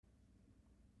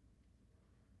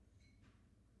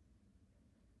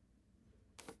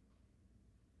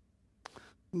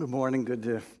Good morning.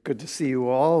 Good to see you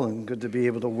all, and good to be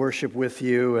able to worship with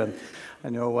you. And I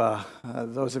know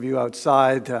those of you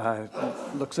outside,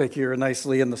 looks like you're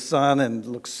nicely in the sun, and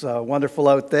looks wonderful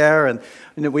out there. And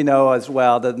we know as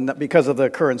well that because of the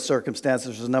current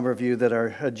circumstances, there's a number of you that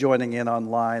are joining in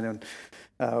online. And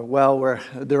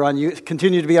they're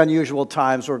continue to be unusual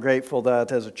times. We're grateful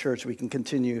that as a church we can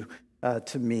continue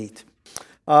to meet.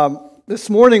 This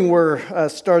morning we're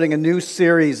starting a new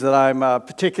series that I'm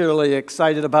particularly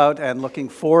excited about and looking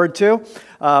forward to.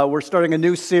 We're starting a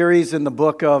new series in the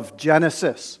book of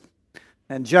Genesis.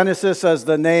 And Genesis, as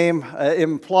the name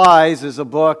implies, is a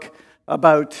book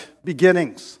about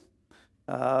beginnings.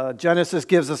 Genesis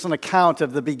gives us an account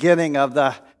of the beginning of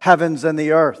the heavens and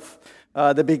the earth,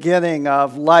 the beginning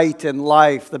of light and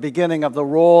life, the beginning of the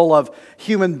role of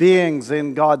human beings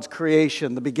in God's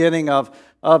creation, the beginning of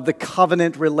the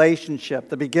covenant relationship,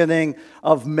 the beginning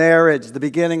of marriage, the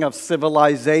beginning of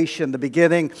civilization, the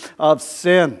beginning of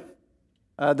sin,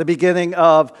 the beginning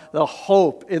of the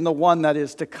hope in the one that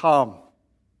is to come,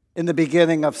 in the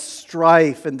beginning of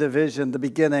strife and division, the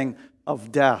beginning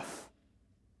of death.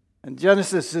 And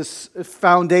Genesis is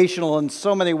foundational in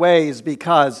so many ways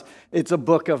because it's a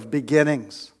book of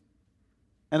beginnings.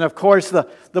 And of course,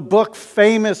 the book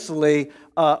famously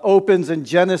opens in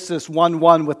Genesis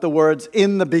 1:1 with the words,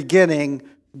 "In the beginning,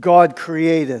 God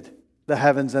created the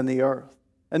heavens and the earth."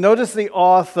 And notice the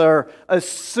author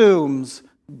assumes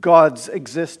God's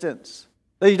existence,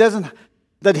 that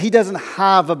he doesn't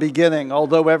have a beginning,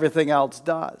 although everything else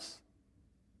does.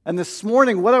 And this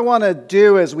morning, what I want to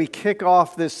do as we kick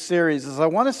off this series is I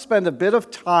want to spend a bit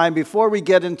of time before we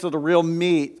get into the real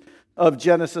meat of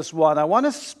Genesis 1. I want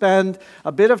to spend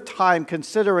a bit of time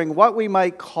considering what we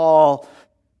might call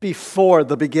before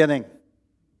the beginning.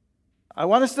 I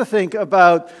want us to think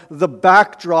about the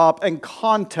backdrop and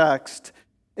context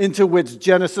into which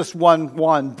Genesis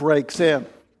 1:1 breaks in.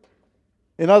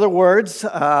 In other words,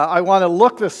 I want to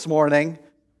look this morning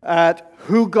at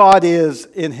who God is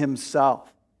in himself.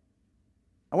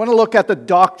 I want to look at the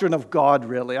doctrine of God,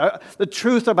 really, the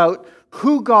truth about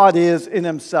who God is in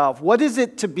himself. What is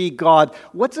it to be God?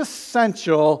 What's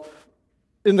essential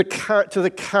to the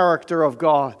character of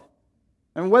God?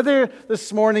 And whether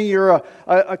this morning you're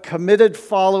a committed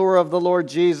follower of the Lord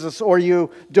Jesus or you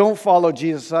don't follow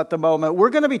Jesus at the moment, we're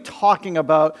going to be talking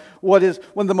about what is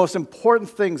one of the most important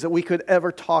things that we could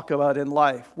ever talk about in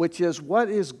life, which is, what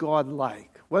is God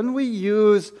like? When we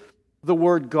use the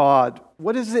word God,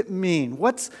 what does it mean?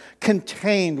 What's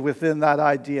contained within that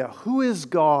idea? Who is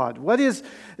God? What is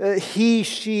he,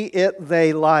 she, it,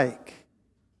 they like?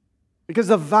 Because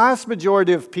the vast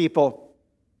majority of people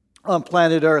on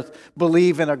planet Earth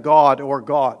believe in a God or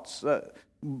gods,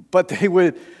 but they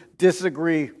would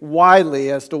disagree widely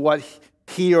as to what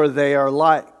he or they are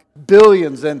like.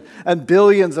 Billions and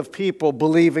billions of people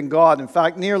believe in God. In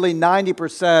fact, nearly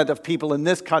 90% of people in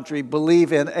this country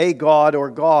believe in a God or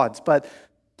gods, but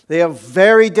they have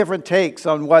very different takes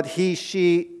on what he,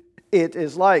 she, it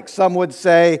is like. Some would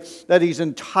say that he's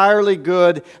entirely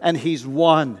good and he's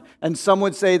one. And some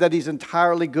would say that he's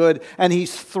entirely good and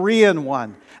he's three in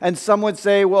one. And some would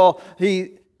say, well,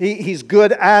 he's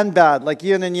good and bad, like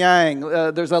yin and yang.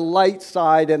 There's a light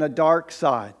side and a dark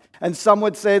side. And some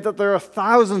would say that there are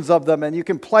thousands of them and you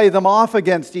can play them off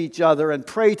against each other and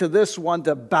pray to this one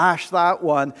to bash that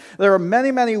one. There are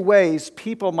many, many ways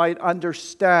people might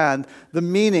understand the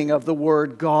meaning of the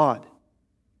word God.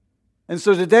 And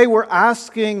so today we're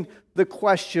asking the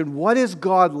question, what is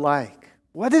God like?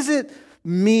 What does it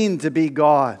mean to be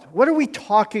God? What are we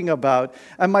talking about?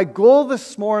 And my goal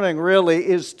this morning really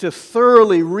is to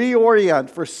thoroughly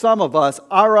reorient for some of us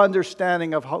our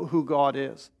understanding of who God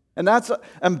is. And that's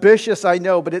ambitious, I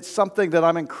know, but it's something that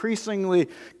I'm increasingly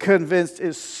convinced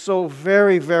is so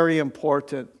very, very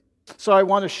important. So I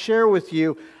want to share with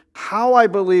you how I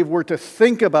believe we're to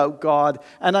think about God,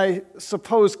 and I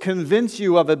suppose convince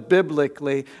you of it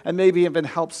biblically, and maybe even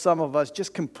help some of us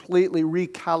just completely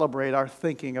recalibrate our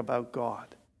thinking about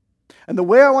God. And the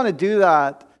way I want to do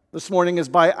that this morning is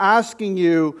by asking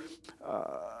you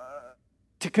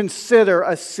to consider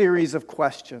a series of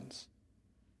questions.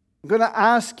 I'm going to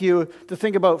ask you to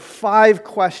think about 5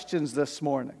 questions this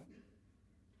morning.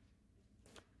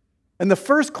 And the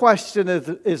first question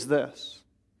is this.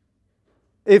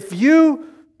 If you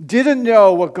didn't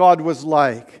know what God was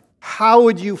like, how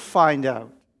would you find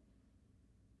out?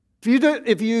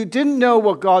 If you didn't know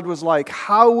what God was like,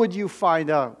 how would you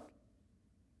find out?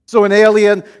 So an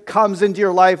alien comes into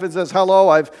your life and says, hello,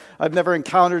 I've never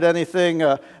encountered anything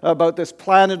about this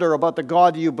planet or about the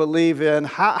God you believe in.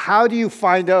 How do you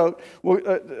find out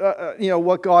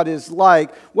what God is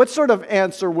like? What sort of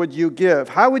answer would you give?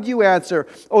 How would you answer,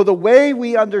 the way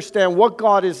we understand what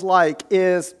God is like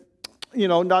is,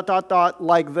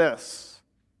 like this?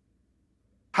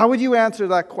 How would you answer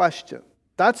that question?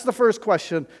 That's the first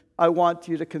question I want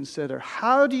you to consider.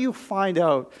 How do you find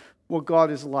out what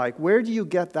God is like? Where do you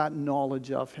get that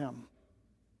knowledge of Him?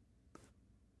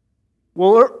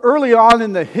 Well, early on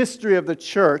in the history of the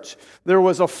church, there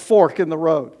was a fork in the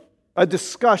road, a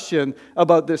discussion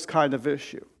about this kind of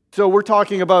issue. So we're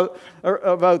talking about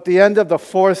the end of the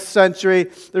 4th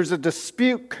century. There's a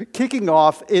dispute kicking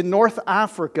off in North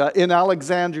Africa, in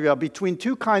Alexandria, between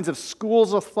two kinds of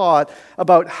schools of thought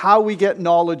about how we get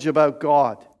knowledge about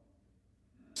God.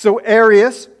 So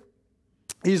Arius,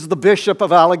 he's the bishop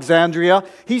of Alexandria.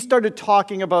 He started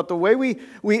talking about the way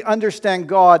we understand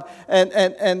God,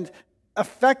 and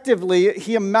effectively,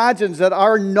 he imagines that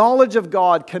our knowledge of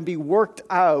God can be worked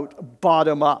out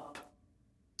bottom up.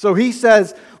 So he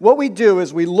says, what we do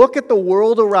is we look at the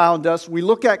world around us, we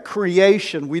look at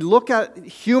creation, we look at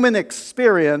human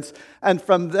experience, and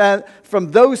from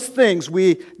those things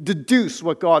we deduce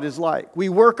what God is like. We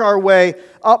work our way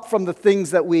up from the things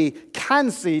that we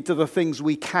can see to the things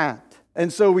we can't.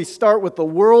 And so we start with the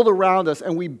world around us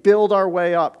and we build our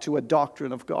way up to a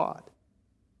doctrine of God.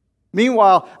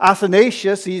 Meanwhile,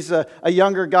 Athanasius, he's a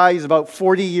younger guy. He's about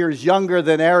 40 years younger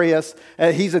than Arius.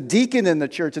 He's a deacon in the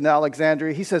church in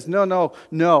Alexandria. He says, no.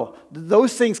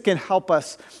 Those things can help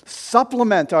us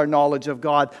supplement our knowledge of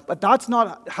God, but that's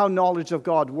not how knowledge of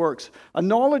God works.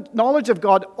 Knowledge of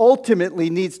God ultimately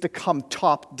needs to come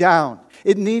top down.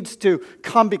 It needs to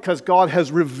come because God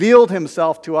has revealed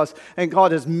Himself to us and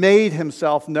God has made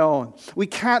Himself known. We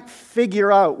can't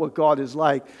figure out what God is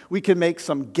like. We can make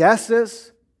some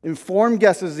guesses, informed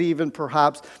guesses even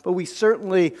perhaps, but we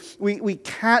certainly, we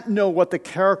can't know what the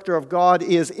character of God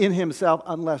is in Himself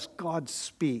unless God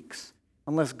speaks,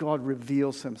 unless God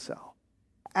reveals Himself.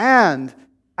 And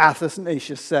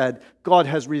Athanasius said, God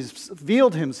has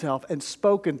revealed Himself and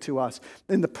spoken to us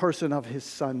in the person of His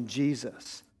Son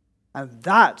Jesus. And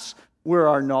that's where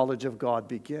our knowledge of God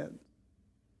begins.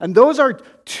 And those are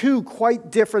two quite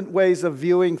different ways of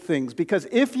viewing things. Because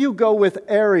if you go with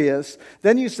Arius,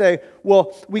 then you say,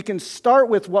 well, we can start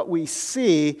with what we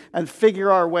see and figure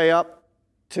our way up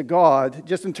to God,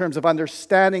 just in terms of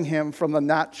understanding Him from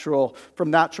natural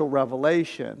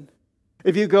revelation.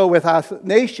 If you go with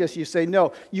Athanasius, you say,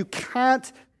 no, you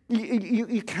can't.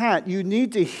 You can't. You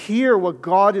need to hear what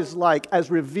God is like as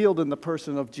revealed in the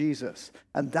person of Jesus.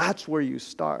 And that's where you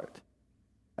start.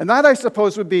 And that, I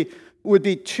suppose, would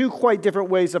be two quite different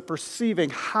ways of perceiving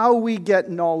how we get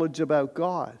knowledge about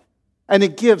God. And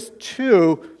it gives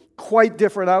two quite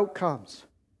different outcomes.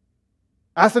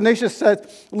 Athanasius said,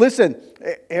 listen,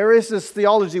 Arius'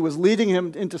 theology was leading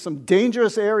him into some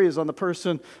dangerous areas on the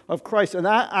person of Christ. And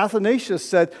Athanasius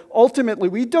said, ultimately,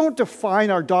 we don't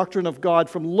define our doctrine of God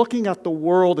from looking at the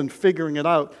world and figuring it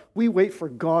out. We wait for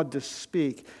God to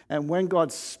speak. And when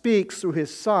God speaks through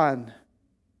His Son,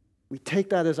 we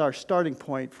take that as our starting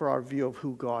point for our view of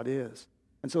who God is.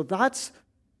 And so that's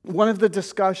one of the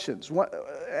discussions.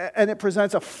 And it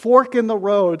presents a fork in the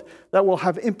road that will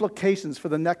have implications for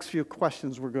the next few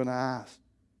questions we're going to ask.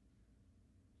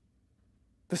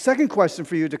 The second question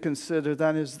for you to consider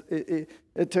then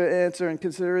to answer and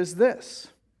consider is this.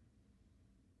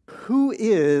 Who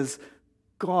is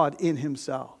God in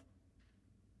Himself?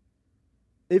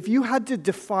 If you had to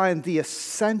define the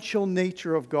essential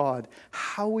nature of God,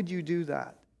 how would you do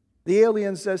that? The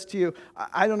alien says to you,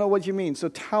 I don't know what you mean, so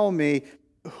tell me,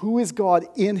 who is God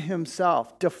in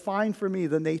Himself? Define for me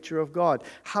the nature of God.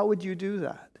 How would you do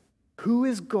that? Who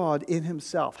is God in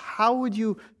Himself? How would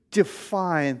you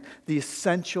define the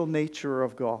essential nature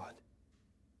of God?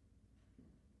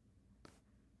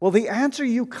 Well, the answer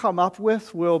you come up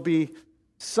with will be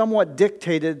somewhat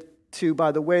dictated to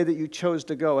by the way that you chose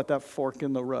to go at that fork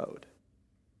in the road.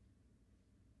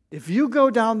 If you go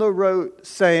down the road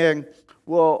saying,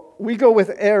 well, we go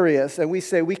with Arius and we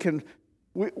say we can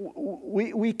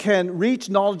reach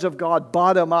knowledge of God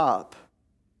bottom up,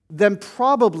 then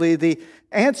probably the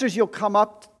answers you'll come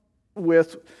up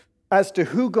with as to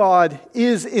who God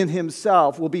is in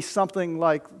Himself will be something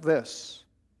like this.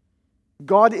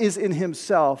 God is in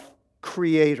Himself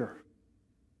creator.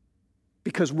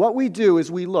 Because what we do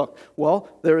is we look, well,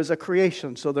 there is a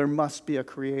creation, so there must be a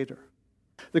creator.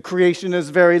 The creation is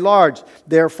very large,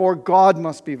 therefore God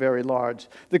must be very large.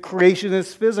 The creation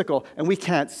is physical, and we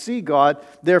can't see God,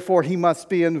 therefore He must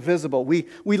be invisible. We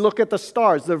look at the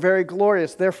stars, they're very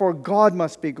glorious, therefore God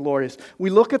must be glorious. We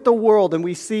look at the world and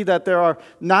we see that there are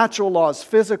natural laws,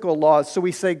 physical laws, so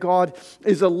we say God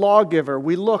is a lawgiver.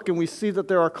 We look and we see that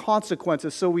there are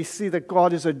consequences, so we see that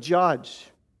God is a judge.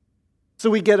 So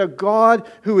we get a God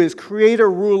who is creator,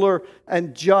 ruler,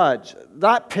 and judge.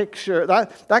 That picture,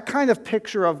 that kind of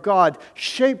picture of God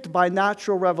shaped by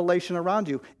natural revelation around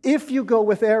you, if you go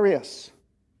with Arius.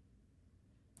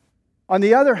 On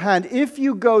the other hand, if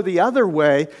you go the other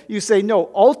way, you say, no,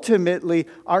 ultimately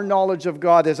our knowledge of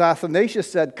God, as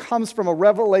Athanasius said, comes from a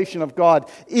revelation of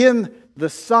God in the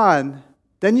Son,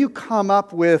 then you come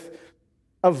up with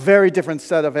a very different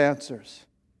set of answers.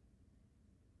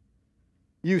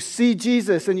 You see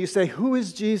Jesus and you say, who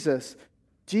is Jesus?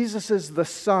 Jesus is the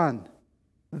Son.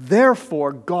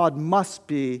 Therefore, God must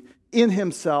be in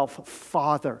Himself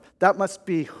Father. That must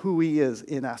be who He is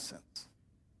in essence.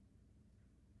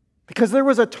 Because there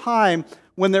was a time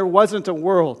when there wasn't a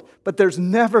world, but there's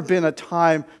never been a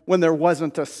time when there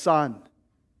wasn't a Son.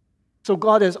 So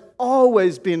God has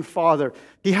always been Father.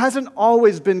 He hasn't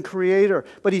always been Creator,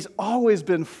 but He's always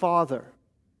been Father.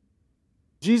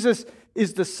 Jesus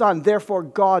is the Son, therefore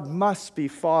God must be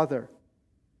Father.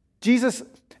 Jesus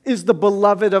is the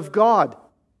beloved of God,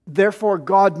 therefore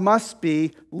God must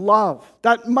be love.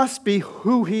 That must be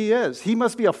who He is. He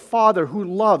must be a Father who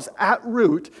loves at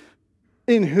root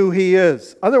in who He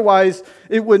is. Otherwise,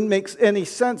 it wouldn't make any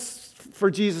sense for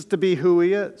Jesus to be who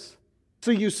He is.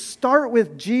 So you start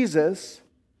with Jesus,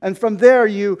 and from there,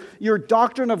 your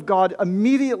doctrine of God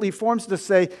immediately forms to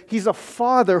say, He's a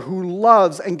Father who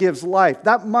loves and gives life.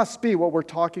 That must be what we're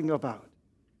talking about.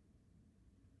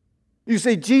 You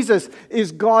say, Jesus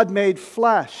is God made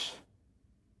flesh.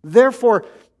 Therefore,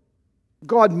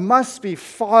 God must be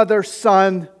Father,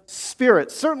 Son,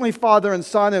 Spirit. Certainly Father and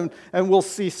Son, and we'll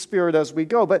see Spirit as we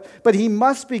go. But He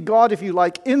must be God, if you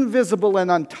like, invisible and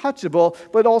untouchable,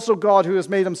 but also God who has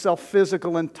made Himself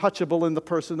physical and touchable in the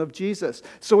person of Jesus.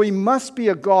 So He must be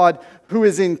a God who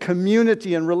is in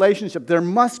community and relationship. There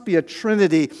must be a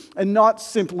Trinity and not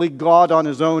simply God on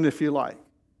His own, if you like.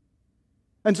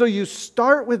 And so you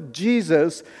start with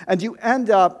Jesus and you end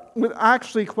up with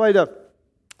actually quite a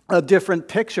different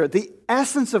picture. The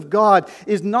essence of God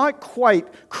is not quite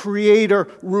creator,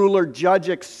 ruler, judge,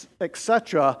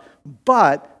 etc.,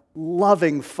 but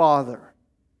loving Father.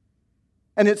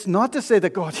 And it's not to say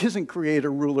that God isn't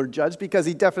creator, ruler, judge, because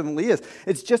He definitely is.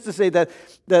 It's just to say that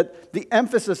the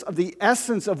emphasis of the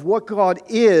essence of what God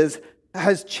is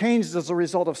has changed as a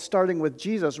result of starting with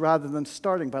Jesus rather than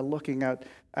starting by looking at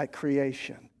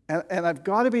creation. And I've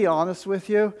got to be honest with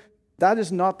you, that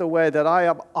is not the way that I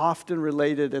have often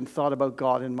related and thought about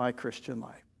God in my Christian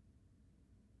life.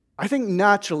 I think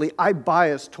naturally I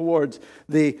bias towards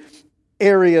the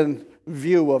Arian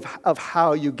view of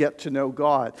how you get to know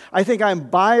God. I think I'm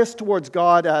biased towards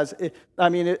God as,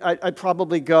 I'd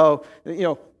probably go,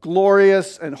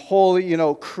 glorious and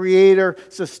holy, creator,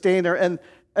 sustainer, and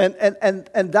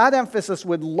that emphasis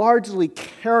would largely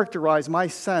characterize my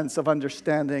sense of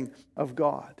understanding of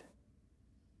God.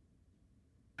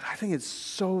 I think it's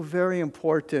so very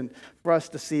important for us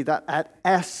to see that at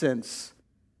essence,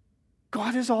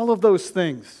 God is all of those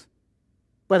things.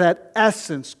 But at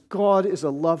essence, God is a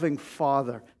loving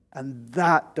Father, and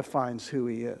that defines who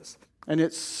He is. And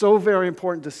it's so very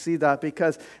important to see that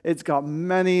because it's got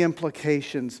many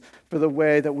implications for the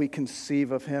way that we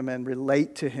conceive of Him and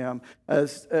relate to Him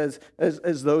as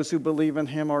those who believe in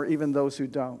Him or even those who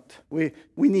don't. We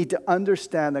need to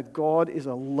understand that God is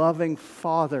a loving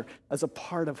Father as a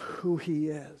part of who He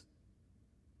is.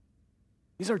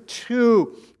 These are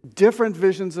two different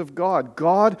visions of God.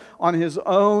 God on His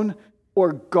own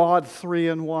or God three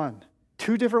in one.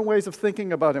 Two different ways of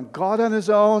thinking about Him. God on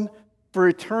His own for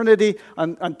eternity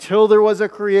until there was a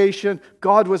creation,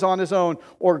 God was on His own,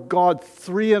 or God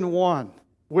three in one,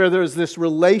 where there's this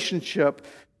relationship,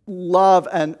 love,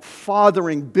 and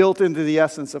fathering built into the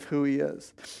essence of who He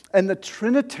is. And the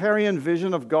Trinitarian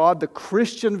vision of God, the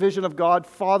Christian vision of God,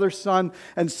 Father, Son,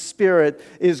 and Spirit,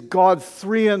 is God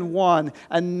three in one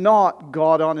and not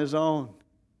God on His own.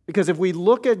 Because if we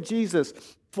look at Jesus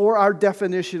for our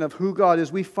definition of who God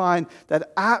is, we find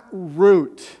that at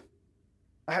root,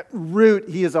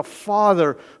 He is a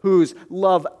Father whose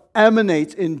love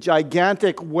emanates in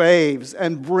gigantic waves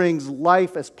and brings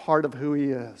life as part of who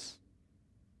He is.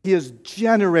 He is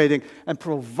generating and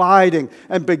providing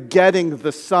and begetting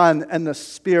the Son and the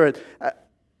Spirit,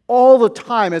 all the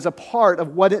time as a part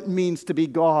of what it means to be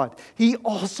God. He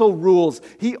also rules.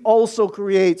 He also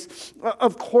creates.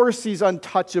 Of course, he's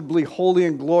untouchably holy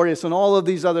and glorious and all of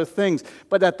these other things.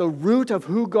 But at the root of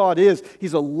who God is,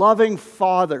 he's a loving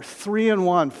Father, three in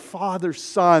one, Father,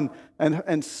 Son,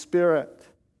 and Spirit.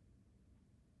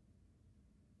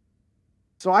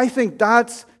 So I think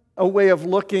that's a way of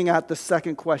looking at the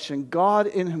second question. God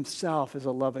in himself is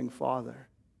a loving Father.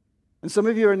 And some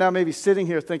of you are now maybe sitting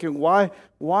here thinking, why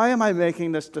am I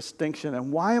making this distinction?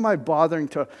 And why am I bothering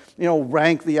to,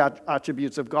 rank the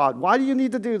attributes of God? Why do you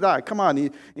need to do that? Come on,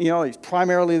 he's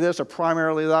primarily this or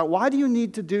primarily that. Why do you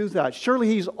need to do that? Surely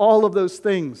he's all of those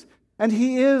things. And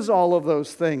he is all of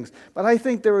those things. But I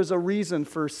think there is a reason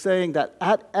for saying that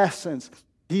at essence,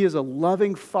 he is a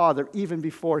loving Father even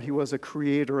before he was a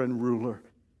creator and ruler.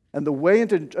 And the way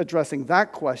into addressing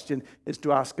that question is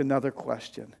to ask another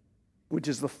question, which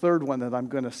is the third one that I'm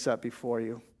going to set before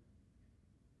you.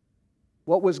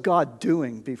 What was God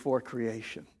doing before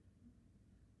creation?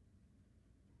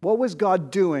 What was God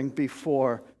doing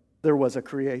before there was a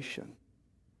creation?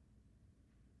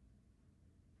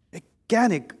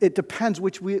 Again, it depends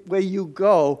which way you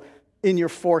go in your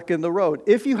fork in the road.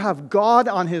 If you have God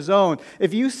on his own,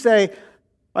 if you say,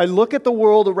 I look at the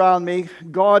world around me,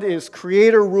 God is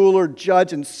creator, ruler,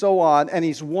 judge, and so on, and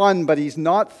he's one, but he's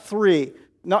not three.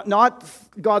 Not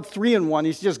God three in one,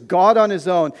 he's just God on his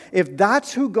own. If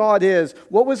that's who God is,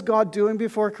 what was God doing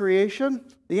before creation?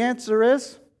 The answer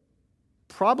is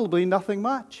probably nothing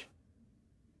much.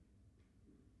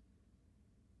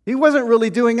 He wasn't really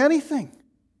doing anything.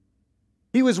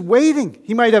 He was waiting.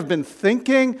 He might have been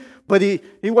thinking, but he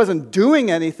wasn't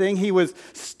doing anything. He was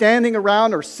standing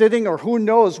around or sitting or who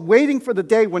knows, waiting for the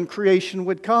day when creation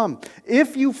would come.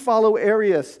 If you follow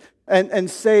Arius and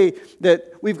say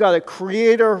that we've got a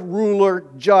creator, ruler,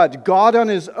 judge, God on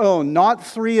his own, not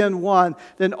three in one,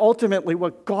 then ultimately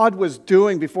what God was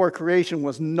doing before creation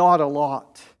was not a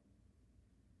lot.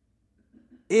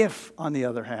 If, on the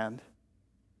other hand,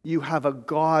 you have a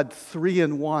God three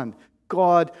in one,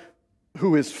 God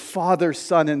who is Father,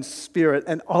 Son, and Spirit,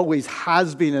 and always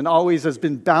has been and always has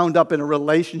been bound up in a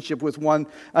relationship with one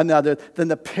another, then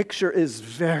the picture is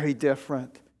very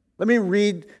different. Let me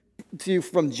read to you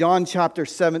from John chapter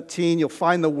 17. You'll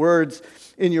find the words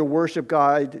in your worship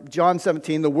guide. John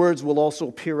 17, the words will also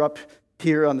appear up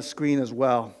here on the screen as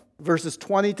well. Verses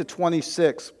 20 to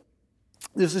 26.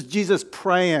 This is Jesus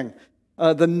praying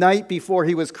the night before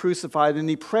he was crucified, and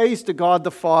he prays to God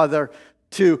the Father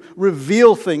to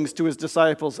reveal things to his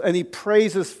disciples, and he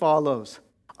prays as follows: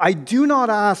 I do not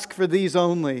ask for these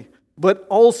only, but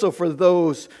also for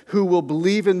those who will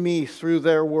believe in me through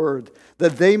their word,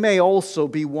 that they may also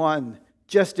be one,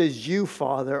 just as you,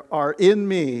 Father, are in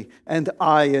me and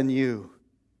I in you,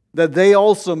 that they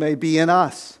also may be in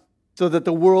us, so that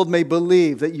the world may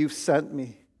believe that you've sent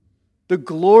me. The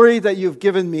glory that you've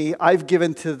given me, I've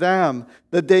given to them,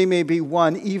 that they may be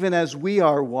one, even as we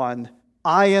are one,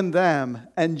 I in them,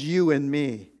 and you in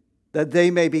me, that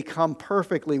they may become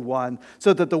perfectly one,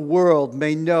 so that the world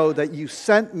may know that you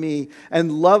sent me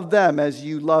and loved them as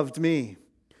you loved me.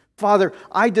 Father,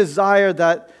 I desire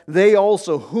that they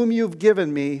also, whom you've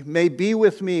given me, may be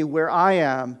with me where I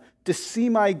am, to see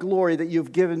my glory that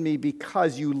you've given me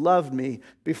because you loved me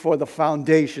before the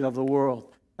foundation of the world.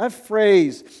 That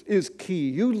phrase is key.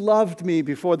 You loved me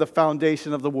before the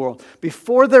foundation of the world.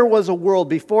 Before there was a world,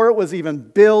 before it was even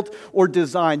built or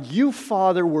designed, you,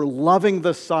 Father, were loving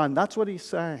the Son. That's what he's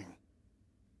saying.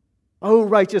 Oh,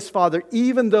 righteous Father,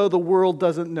 even though the world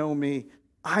doesn't know me,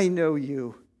 I know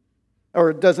you.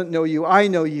 Or doesn't know you, I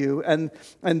know you. And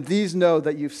these know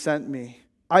that you've sent me.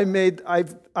 I made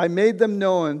them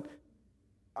known.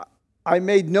 I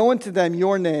made known to them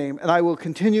your name, and I will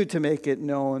continue to make it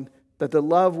known, that the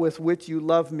love with which you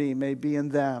love me may be in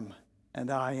them, and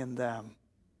I in them.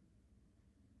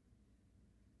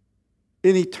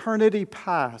 In eternity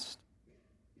past,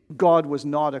 God was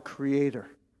not a creator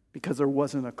because there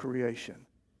wasn't a creation.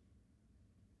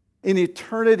 In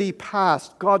eternity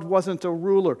past, God wasn't a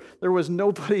ruler. There was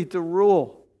nobody to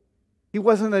rule. He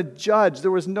wasn't a judge. There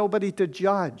was nobody to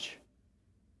judge.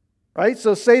 Right?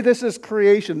 So say this is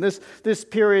creation, this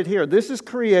period here. This is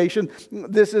creation.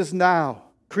 This is now.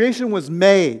 Creation was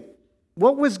made.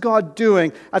 What was God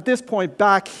doing at this point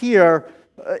back here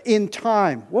in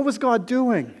time? What was God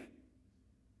doing?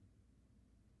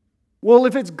 Well,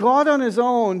 if it's God on his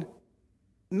own,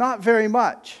 not very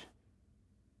much.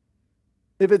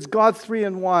 If it's God three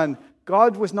in one,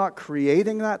 God was not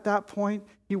creating at that point.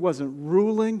 He wasn't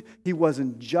ruling. He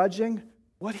wasn't judging.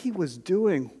 What he was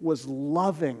doing was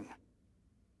loving.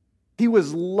 He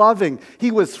was loving. He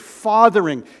was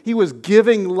fathering. He was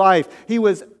giving life. He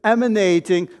was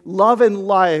emanating love and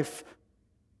life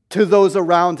to those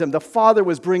around him. The Father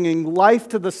was bringing life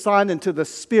to the Son and to the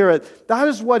Spirit. That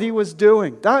is what he was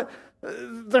doing.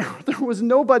 There was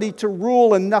nobody to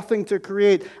rule and nothing to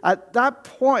create. At that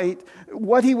point,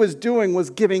 what he was doing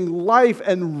was giving life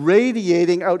and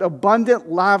radiating out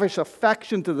abundant, lavish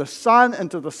affection to the Son and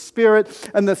to the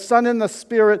Spirit. And the Son and the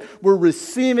Spirit were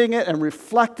receiving it and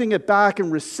reflecting it back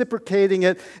and reciprocating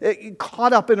it,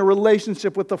 caught up in a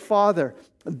relationship with the Father.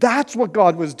 That's what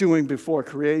God was doing before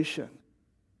creation.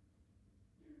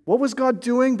 What was God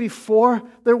doing before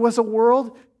there was a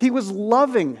world? He was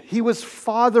loving. He was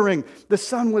fathering. The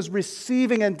Son was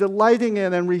receiving and delighting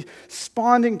in and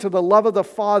responding to the love of the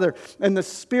Father. And the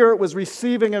Spirit was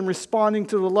receiving and responding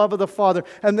to the love of the Father.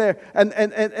 And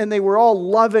they were all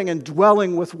loving and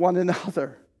dwelling with one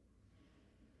another.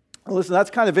 Listen,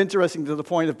 that's kind of interesting to the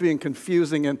point of being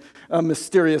confusing and a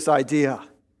mysterious idea.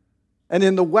 And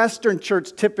in the Western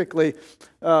church, typically,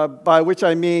 by which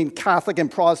I mean Catholic and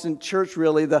Protestant church,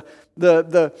 really,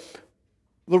 the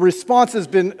response has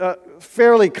been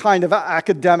fairly kind of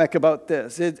academic about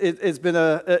this. It's been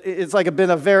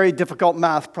a very difficult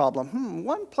math problem.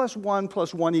 1 + 1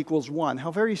 + 1 = 1.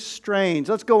 How very strange.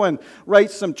 Let's go and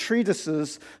write some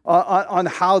treatises on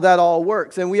how that all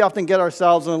works. And we often get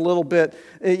ourselves in a little bit,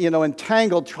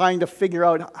 entangled trying to figure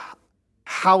out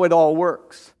how it all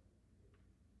works.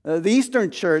 The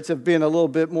Eastern Church have been a little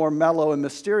bit more mellow and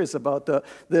mysterious about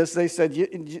this. They said,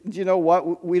 you know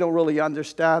what, we don't really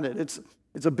understand it.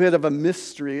 It's a bit of a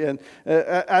mystery, and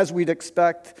as we'd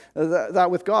expect that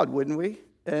with God, wouldn't we?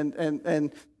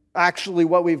 And actually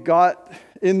what we've got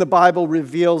in the Bible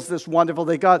reveals this wonderful.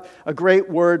 They got a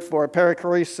great word for it,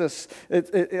 perichoresis,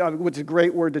 which is a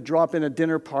great word to drop in at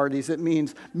dinner parties. It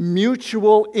means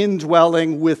mutual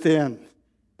indwelling within.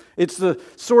 It's the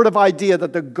sort of idea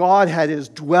that the Godhead is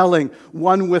dwelling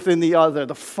one within the other.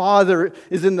 The Father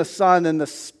is in the Son, and the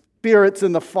Spirit's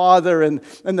in the Father, and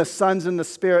the Son's in the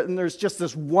Spirit. And there's just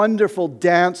this wonderful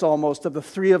dance almost of the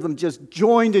three of them just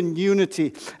joined in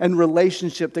unity and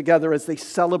relationship together as they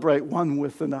celebrate one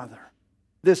with another.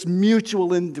 This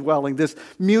mutual indwelling, this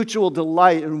mutual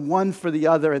delight in one for the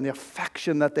other and the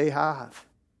affection that they have.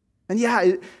 And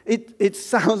yeah, it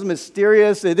sounds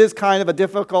mysterious. It is kind of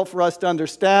difficult for us to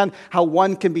understand how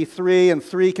one can be three and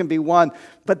three can be one.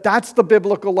 But that's the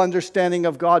biblical understanding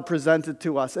of God presented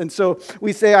to us. And so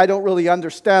we say, I don't really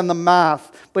understand the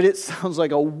math, but it sounds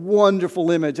like a wonderful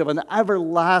image of an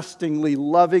everlastingly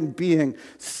loving being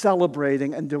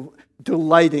celebrating and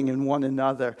delighting in one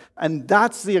another. And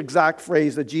that's the exact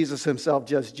phrase that Jesus himself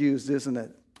just used, isn't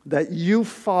it? That you,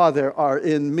 Father, are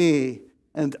in me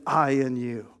and I in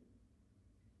you.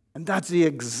 And that's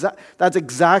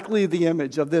exactly the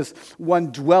image of this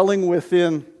one dwelling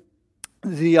within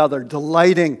the other,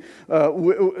 delighting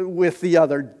with the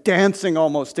other, dancing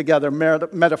almost together,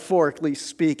 metaphorically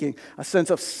speaking, a sense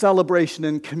of celebration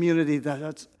and community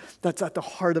that's at the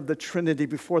heart of the Trinity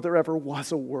before there ever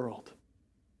was a world.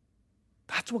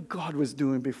 That's what God was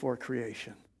doing before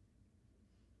creation.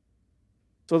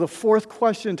 So the fourth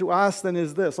question to ask then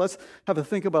is this. Let's have a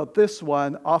think about this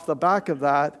one off the back of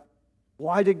that.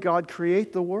 Why did God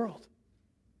create the world?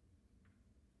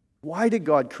 Why did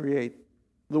God create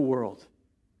the world?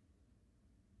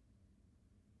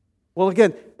 Well,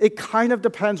 again, it kind of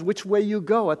depends which way you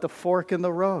go at the fork in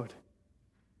the road.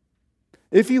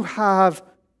 If you have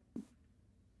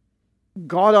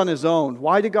God on his own,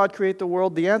 why did God create the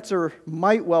world? The answer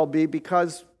might well be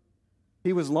because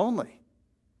he was lonely,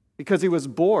 because he was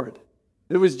bored.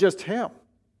 It was just him.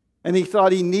 And he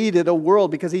thought he needed a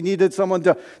world because he needed someone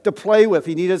to play with.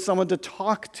 He needed someone to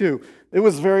talk to. It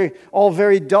was all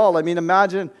very dull. I mean,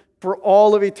 imagine for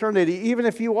all of eternity, even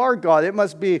if you are God, it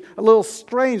must be a little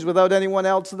strange without anyone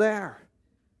else there.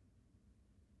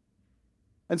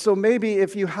 And so maybe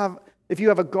if you have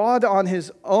a God on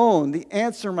his own, the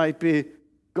answer might be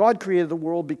God created the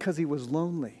world because he was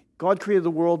lonely. God created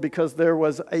the world because there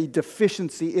was a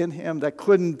deficiency in him that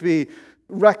couldn't be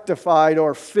rectified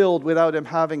or filled without him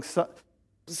having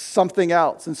something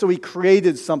else. And so he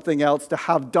created something else to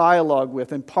have dialogue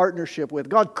with and partnership with.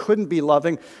 God couldn't be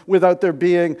loving without there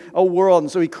being a world. And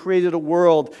so he created a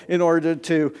world in order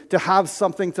to have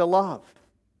something to love.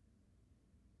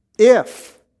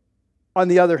 If, on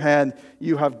the other hand,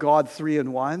 you have God three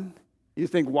in one, you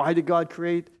think, why did God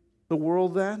create the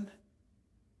world then?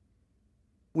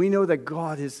 We know that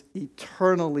God is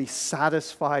eternally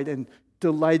satisfied and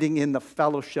delighting in the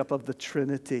fellowship of the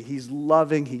Trinity. He's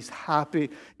loving, he's happy,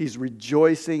 he's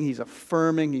rejoicing, he's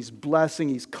affirming, he's blessing,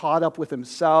 he's caught up with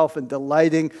himself and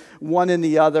delighting one in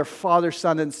the other, Father,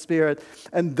 Son, and Spirit.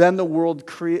 And then the world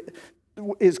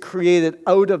is created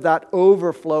out of that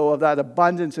overflow of that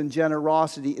abundance and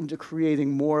generosity into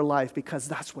creating more life, because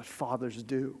that's what fathers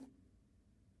do.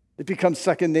 It becomes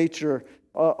second nature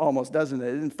almost, doesn't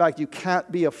it? In fact, you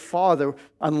can't be a father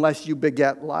unless you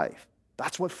beget life.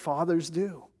 That's what fathers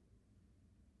do.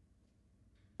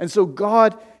 And so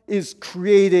God is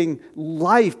creating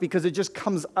life because it just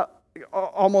comes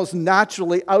almost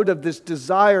naturally out of this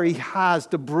desire he has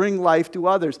to bring life to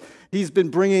others. He's been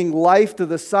bringing life to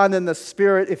the Son and the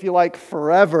Spirit, if you like,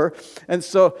 forever. And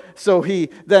so he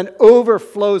then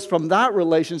overflows from that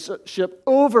relationship,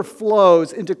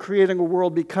 overflows into creating a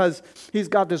world because he's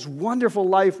got this wonderful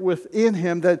life within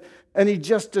him and he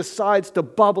just decides to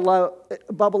bubble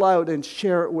out and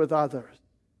share it with others.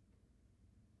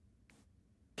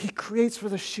 He creates for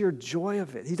the sheer joy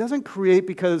of it. He doesn't create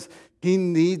because he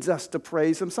needs us to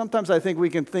praise him. Sometimes I think we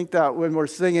can think that when we're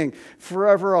singing,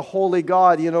 "Forever a Holy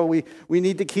God." You know, we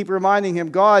need to keep reminding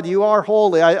him, God, you are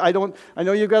holy. I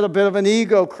know you've got a bit of an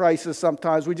ego crisis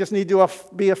sometimes. We just need to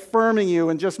be affirming you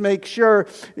and just make sure,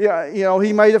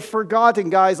 he might have forgotten,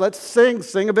 guys. Let's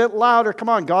sing a bit louder. Come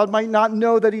on, God might not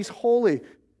know that he's holy.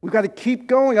 We've got to keep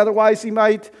going, otherwise he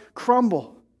might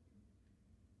crumble.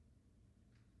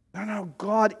 No,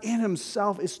 God in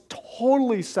himself is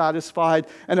totally satisfied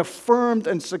and affirmed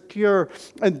and secure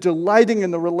and delighting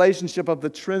in the relationship of the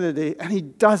Trinity, and he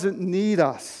doesn't need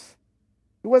us.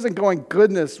 He wasn't going,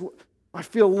 goodness, I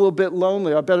feel a little bit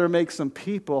lonely, I better make some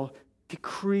people. He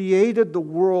created the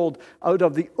world out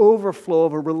of the overflow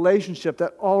of a relationship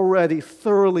that already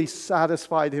thoroughly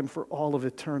satisfied him for all of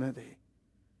eternity.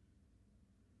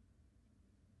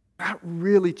 That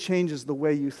really changes the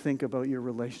way you think about your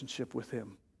relationship with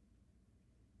him.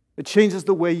 It changes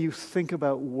the way you think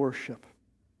about worship.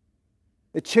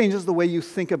 It changes the way you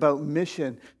think about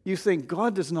mission. You think,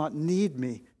 God does not need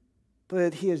me,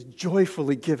 but he has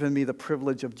joyfully given me the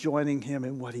privilege of joining him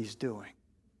in what he's doing.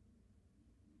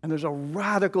 And there's a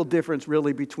radical difference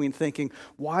really between thinking,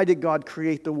 why did God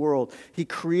create the world? He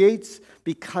creates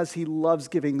because he loves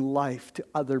giving life to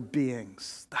other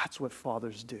beings. That's what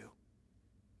fathers do.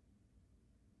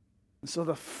 And so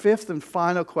the fifth and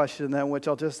final question then, which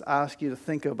I'll just ask you to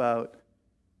think about,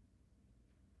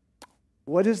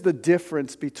 what is the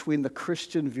difference between the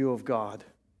Christian view of God,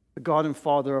 the God and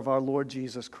Father of our Lord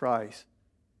Jesus Christ,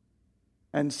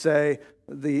 and say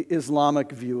the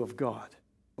Islamic view of God?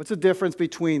 What's the difference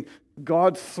between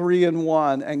God 3 in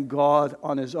 1 and God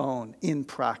on his own in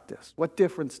practice? What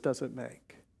difference does it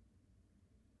make?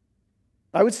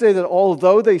 I would say that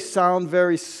although they sound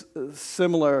very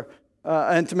similar,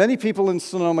 and to many people in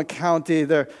Sonoma County,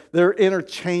 they're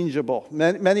interchangeable.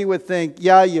 Many would think,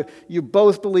 yeah, you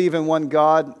both believe in one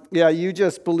God. Yeah, you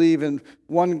just believe in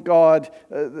one God.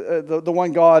 The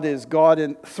one God is God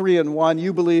in 3 in 1.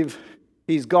 You believe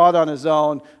he's God on his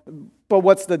own. But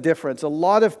what's the difference? A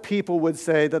lot of people would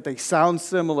say that they sound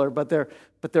similar, but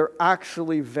they're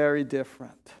actually very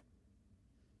different.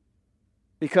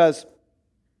 Because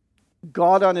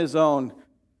God on his own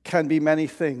can be many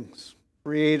things.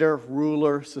 Creator,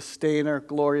 ruler, sustainer,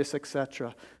 glorious,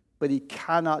 etc. But he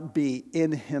cannot be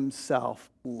in himself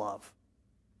love.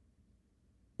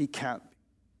 He can't be.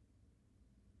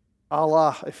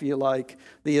 Allah, if you like,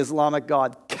 the Islamic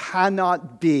God,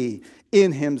 cannot be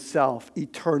in himself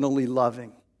eternally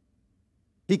loving.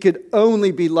 He could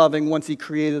only be loving once he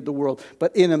created the world,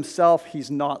 but in himself, he's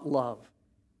not love.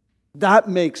 That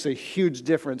makes a huge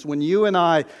difference. When you and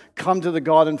I come to the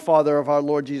God and Father of our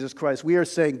Lord Jesus Christ, we are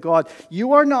saying, God,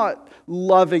 you are not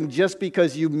loving just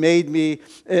because you made me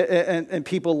and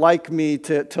people like me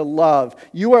to love.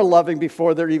 You are loving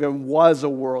before there even was a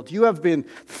world. You have been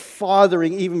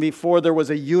fathering even before there was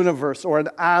a universe or an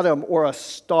atom or a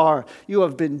star. You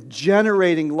have been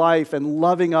generating life and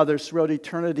loving others throughout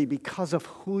eternity because of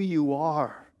who you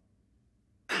are.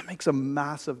 That makes a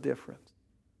massive difference.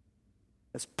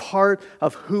 As part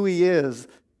of who he is,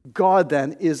 God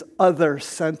then is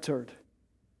other-centered.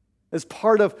 As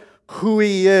part of who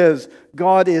he is,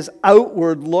 God is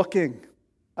outward-looking.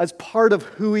 As part of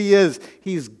who he is,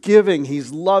 he's giving,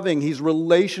 he's loving, he's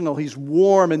relational, he's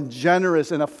warm and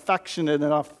generous and affectionate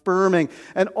and affirming,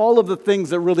 and all of the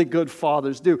things that really good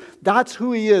fathers do. That's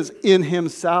who he is in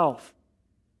himself.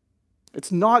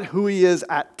 It's not who he is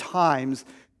at times.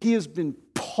 He has been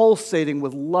pulsating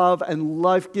with love and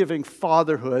life-giving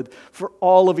fatherhood for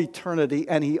all of eternity,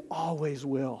 and he always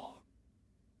will.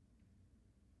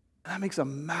 That makes a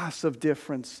massive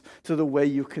difference to the way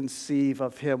you conceive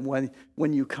of him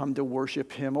when you come to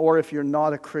worship him. Or if you're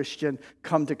not a Christian,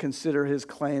 come to consider his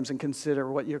claims and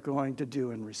consider what you're going to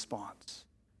do in response.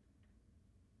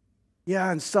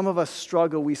 Yeah, and some of us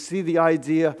struggle. We see the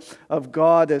idea of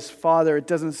God as Father. It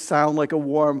doesn't sound like a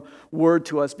warm word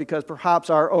to us because perhaps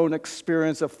our own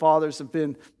experience of fathers have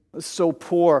been so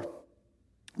poor.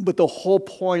 But the whole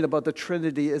point about the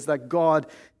Trinity is that God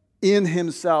in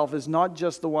himself is not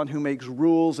just the one who makes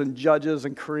rules and judges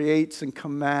and creates and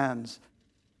commands.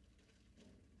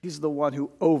 He's the one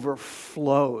who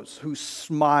overflows, who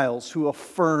smiles, who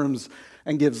affirms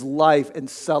and gives life and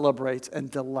celebrates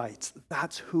and delights.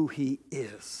 That's who he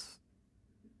is.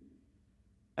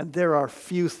 And there are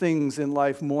few things in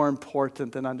life more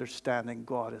important than understanding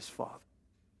God as Father.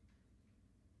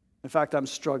 In fact, I'm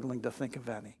struggling to think of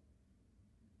any.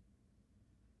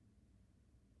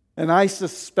 And I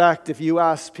suspect if you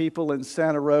ask people in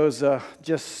Santa Rosa,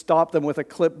 just stop them with a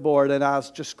clipboard and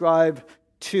ask, describe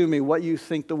to me what you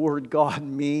think the word God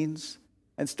means,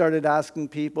 and started asking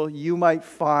people, you might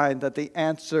find that the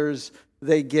answers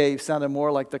they gave sounded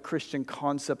more like the Christian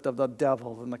concept of the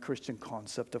devil than the Christian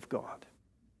concept of God.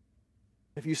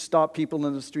 If you stop people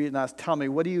in the street and ask, tell me,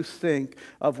 what do you think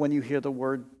of when you hear the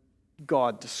word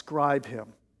God? Describe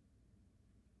him.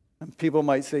 And people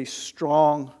might say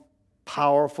strong,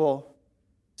 powerful,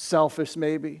 selfish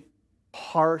maybe,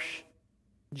 harsh,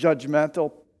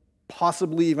 judgmental,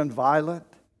 possibly even violent.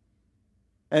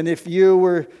 And if you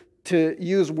were to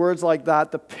use words like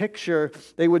that, the picture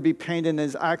they would be painting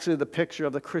is actually the picture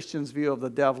of the Christian's view of the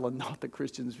devil and not the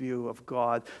Christian's view of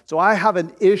God. So I have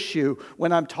an issue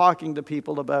when I'm talking to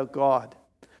people about God,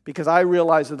 because I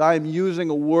realize that I am using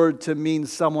a word to mean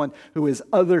someone who is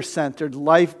other-centered,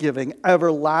 life-giving,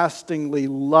 everlastingly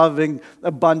loving,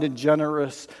 abundant,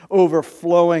 generous,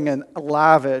 overflowing, and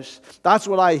lavish. That's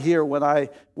what I hear when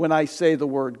I say the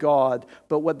word God.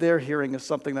 But what they're hearing is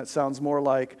something that sounds more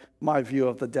like my view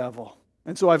of the devil.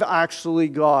 And so I've actually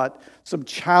got some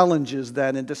challenges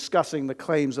then in discussing the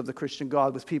claims of the Christian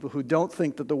God with people who don't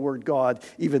think that the word God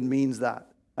even means that.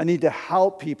 I need to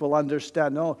help people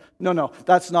understand, no,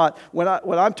 that's not. When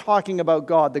I'm talking about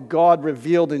God, the God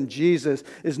revealed in Jesus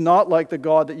is not like the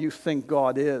God that you think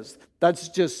God is. That's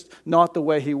just not the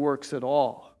way he works at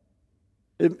all.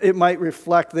 It might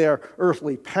reflect their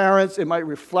earthly parents. It might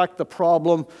reflect the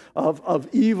problem of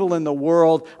evil in the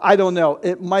world. I don't know.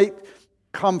 It might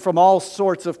come from all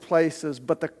sorts of places,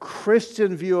 but the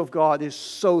Christian view of God is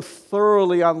so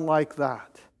thoroughly unlike that.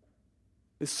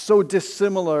 It's so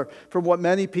dissimilar from what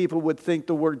many people would think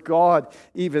the word God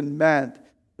even meant,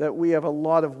 that we have a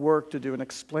lot of work to do in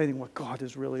explaining what God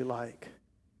is really like.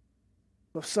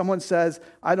 If someone says,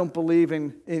 I don't believe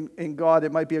in God,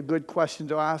 it might be a good question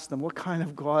to ask them, what kind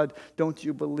of God don't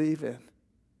you believe in?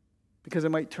 Because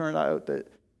it might turn out that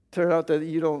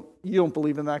you don't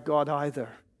believe in that God either.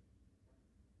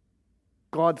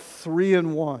 God, 3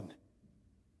 in 1.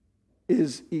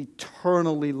 Is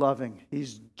eternally loving.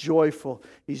 He's joyful.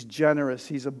 He's generous.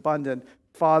 He's abundant.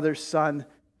 Father, Son,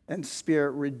 and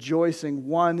Spirit, rejoicing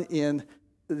one in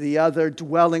the other,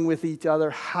 dwelling with each other,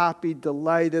 happy,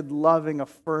 delighted, loving,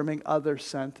 affirming,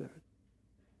 other-centered.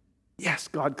 Yes,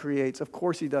 God creates. Of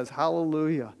course he does.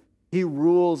 Hallelujah. He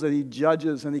rules and he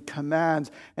judges and he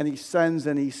commands and he sends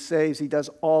and he saves. He does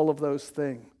all of those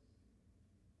things.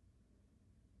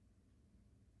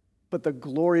 But the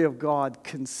glory of God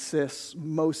consists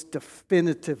most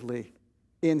definitively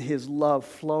in his love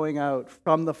flowing out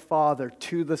from the Father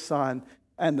to the Son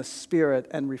and the Spirit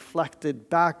and reflected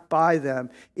back by them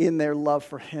in their love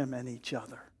for him and each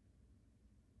other.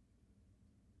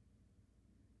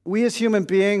 We as human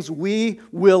beings, we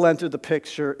will enter the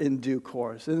picture in due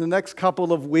course. In the next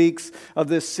couple of weeks of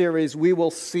this series, we will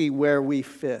see where we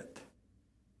fit.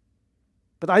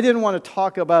 But I didn't want to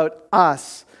talk about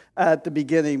us at the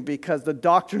beginning because the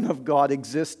doctrine of God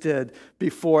existed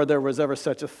before there was ever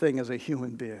such a thing as a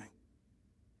human being.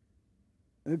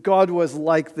 God was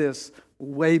like this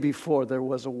way before there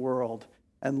was a world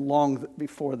and long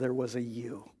before there was a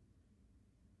you.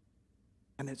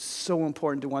 And it's so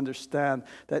important to understand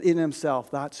that in himself,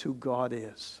 that's who God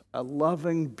is. A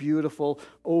loving, beautiful,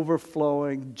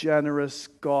 overflowing, generous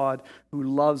God who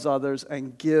loves others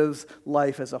and gives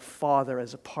life as a father,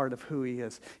 as a part of who he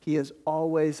is. He is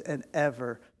always and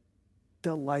ever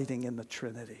delighting in the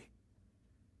Trinity.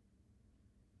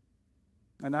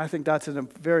 And I think that's a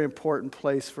very important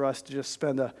place for us to just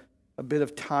spend a bit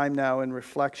of time now in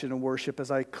reflection and worship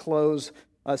as I close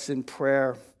us in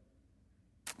prayer.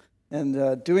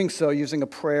 And doing so using a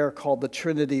prayer called the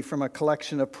Trinity from a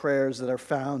collection of prayers that are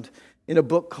found in a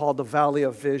book called The Valley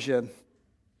of Vision.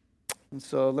 And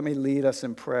so let me lead us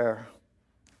in prayer.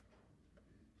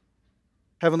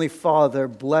 Heavenly Father,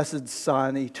 blessed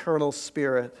Son, eternal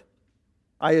Spirit,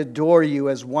 I adore you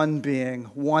as one being,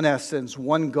 one essence,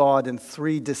 one God in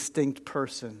three distinct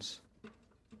persons.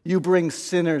 You bring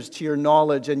sinners to your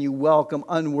knowledge and you welcome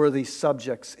unworthy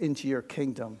subjects into your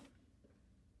kingdom.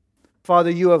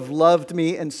 Father, you have loved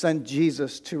me and sent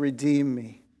Jesus to redeem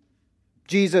me.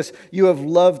 Jesus, you have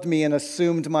loved me and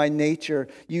assumed my nature.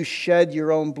 You shed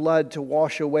your own blood to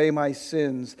wash away my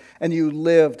sins, and you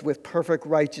lived with perfect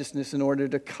righteousness in order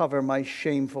to cover my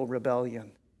shameful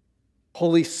rebellion.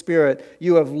 Holy Spirit,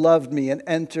 you have loved me and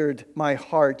entered my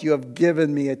heart. You have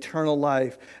given me eternal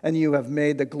life, and you have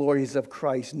made the glories of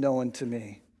Christ known to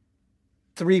me.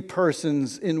 Three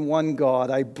persons in one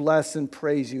God, I bless and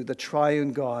praise you, the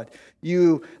triune God.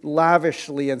 You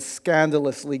lavishly and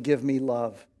scandalously give me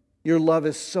love. Your love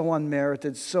is so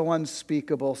unmerited, so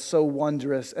unspeakable, so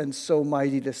wondrous, and so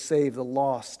mighty to save the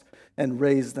lost and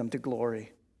raise them to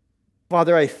glory.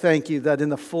 Father, I thank you that in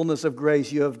the fullness of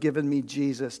grace you have given me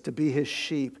Jesus to be his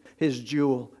sheep, his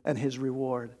jewel, and his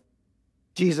reward.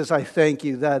 Jesus, I thank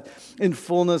you that in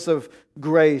fullness of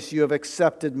grace you have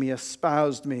accepted me,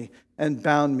 espoused me, and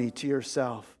bound me to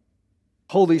yourself.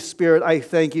 Holy Spirit, I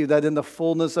thank you that in the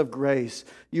fullness of grace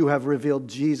you have revealed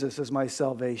Jesus as my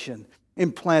salvation,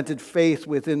 implanted faith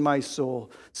within my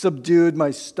soul, subdued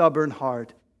my stubborn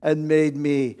heart, and made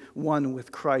me one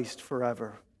with Christ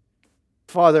forever.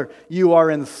 Father, you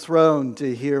are enthroned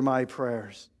to hear my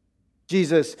prayers.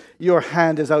 Jesus, your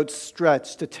hand is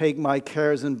outstretched to take my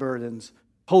cares and burdens.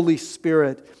 Holy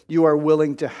Spirit, you are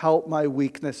willing to help my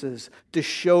weaknesses, to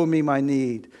show me my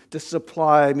need, to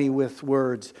supply me with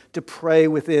words, to pray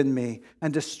within me,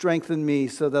 and to strengthen me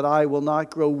so that I will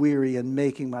not grow weary in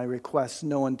making my requests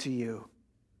known to you.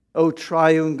 O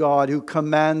triune God who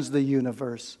commands the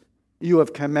universe, you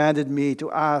have commanded me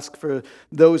to ask for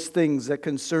those things that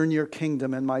concern your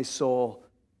kingdom and my soul.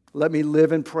 Let me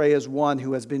live and pray as one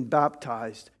who has been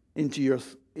baptized into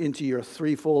your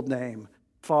threefold name,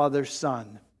 Father,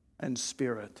 Son, and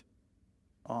Spirit.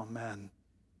 Amen.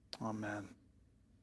 Amen.